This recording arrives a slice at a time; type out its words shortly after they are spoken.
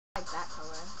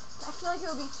color. I feel like it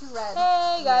would be too red.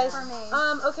 Hey guys. For me.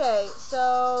 Okay,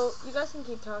 so you guys can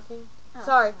keep talking. Oh.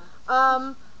 Sorry.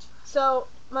 So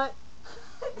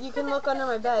you can look under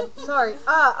my bed. Sorry.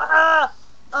 My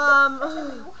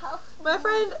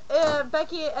friend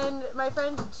Becky and my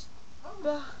friend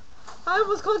I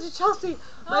almost called you Chelsea.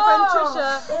 My friend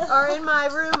Trisha are in my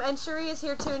room, and Cherie is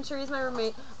here too, and Cherie's my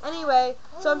roommate. Anyway,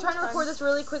 so I'm trying to record this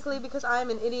really quickly because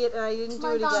I'm an idiot and I didn't do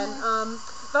it again.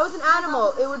 If I was an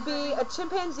animal, it would be a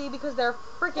chimpanzee because they're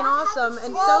freaking awesome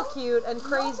and so cute and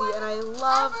crazy, and I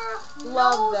love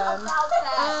them.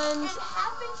 And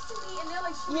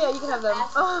yeah, you can have them.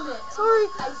 Oh, sorry.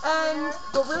 And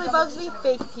what really bugs me,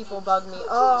 fake people bug me.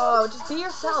 Oh, just be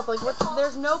yourself. Like,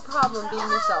 there's no problem being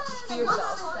yourself. Just be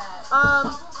yourself.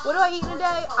 What do I eat in a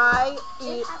day? I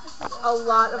eat a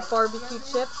lot of barbecue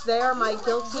chips. They are my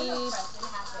guilty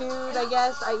food, I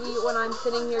guess. I eat when I'm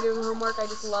sitting here doing homework. I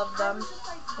just love them.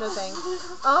 No thanks.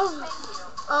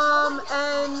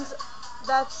 And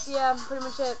that's, yeah, pretty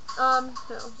much it.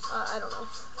 I don't know.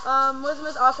 What's the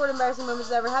most awkward, embarrassing moments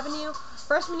that ever happened to you?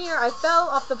 Freshman year, I fell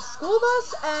off the school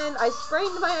bus, and I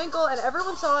sprained my ankle, and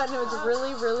everyone saw it, and it was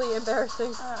really, really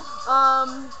embarrassing.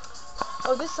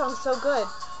 Oh, this song's so good.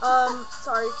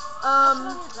 Sorry.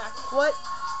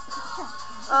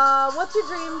 What's your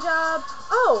dream job?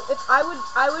 Oh, if I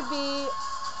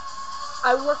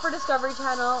would work for Discovery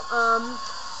Channel,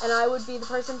 and I would be the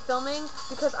person filming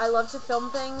because I love to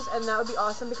film things, and that would be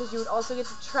awesome because you would also get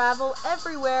to travel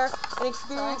everywhere and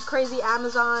experience crazy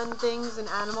Amazon things and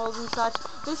animals and such.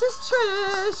 This is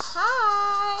Trish.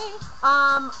 Hi.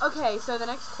 Okay, so the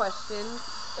next question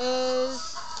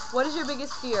is, what is your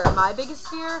biggest fear? My biggest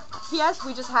fear? P.S.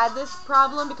 We just had this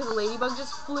problem because a ladybug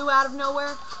just flew out of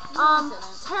nowhere.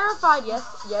 Terrified.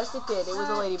 Yes, it did. It was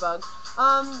a ladybug.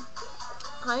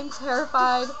 I'm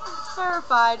terrified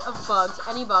of bugs,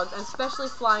 any bugs, and especially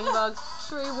flying bugs.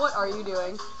 Cherie, what are you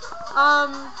doing?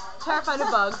 Terrified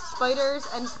of bugs, spiders,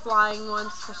 and flying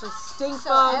ones, especially stink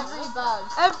bugs.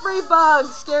 Every bug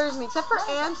scares me, except for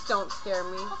ants don't scare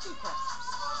me.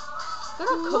 They're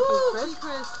not Cookie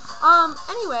Crisp.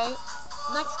 Anyway,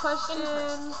 next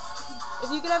question.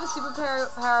 If you could have a superpower,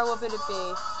 what would it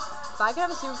be? If I could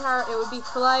have a superpower, it would be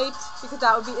flight, because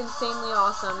that would be insanely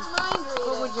awesome. Mind reading.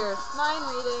 What would yours? Mind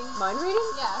reading. Mind reading?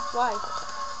 Yeah. Why?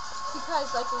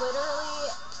 Because, like, literally,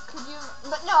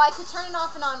 but no, I could turn it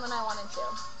off and on when I wanted to.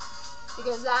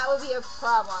 Because that would be a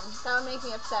problem. That would make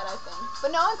me upset, I think.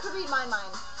 But no one could read my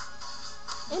mind.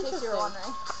 In case you were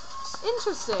wondering.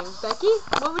 Interesting. Becky,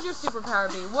 what would your superpower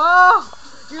be? Whoa!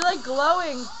 You're, like,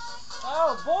 glowing.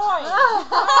 Oh, boy!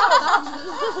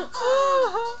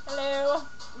 Hello.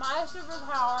 My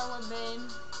superpower would be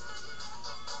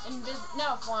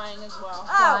flying as well.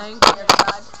 Flying. Oh, dear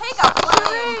God. Take a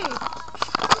plane!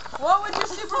 What would your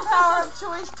superpower of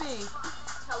choice be?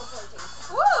 Teleporting.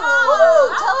 Woo!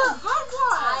 That's a good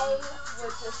one! I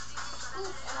would just and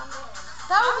I'm there.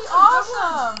 That would be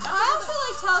awesome! I also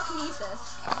like telekinesis.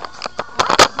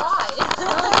 Why?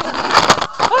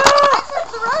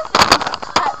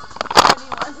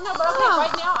 No, but okay,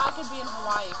 right now I could be in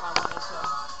Hawaii if I wanted to.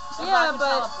 Yeah,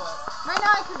 but right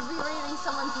now I could be reading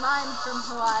someone's mind from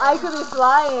Hawaii. I could be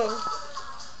flying.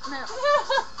 No.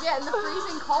 Yeah, in the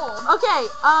freezing cold. Okay,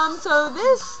 so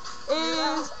this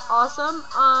is awesome.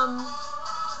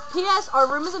 P.S. Our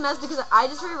room is a mess because I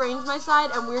just rearranged my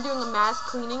side and we're doing a mass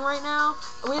cleaning right now.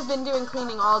 And we've been doing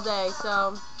cleaning all day,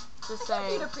 so just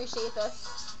saying. You'd appreciate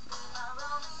this.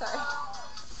 Sorry.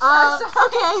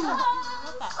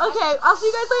 Okay, I'll see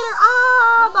you guys later.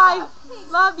 Bye.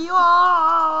 Love you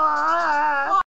all.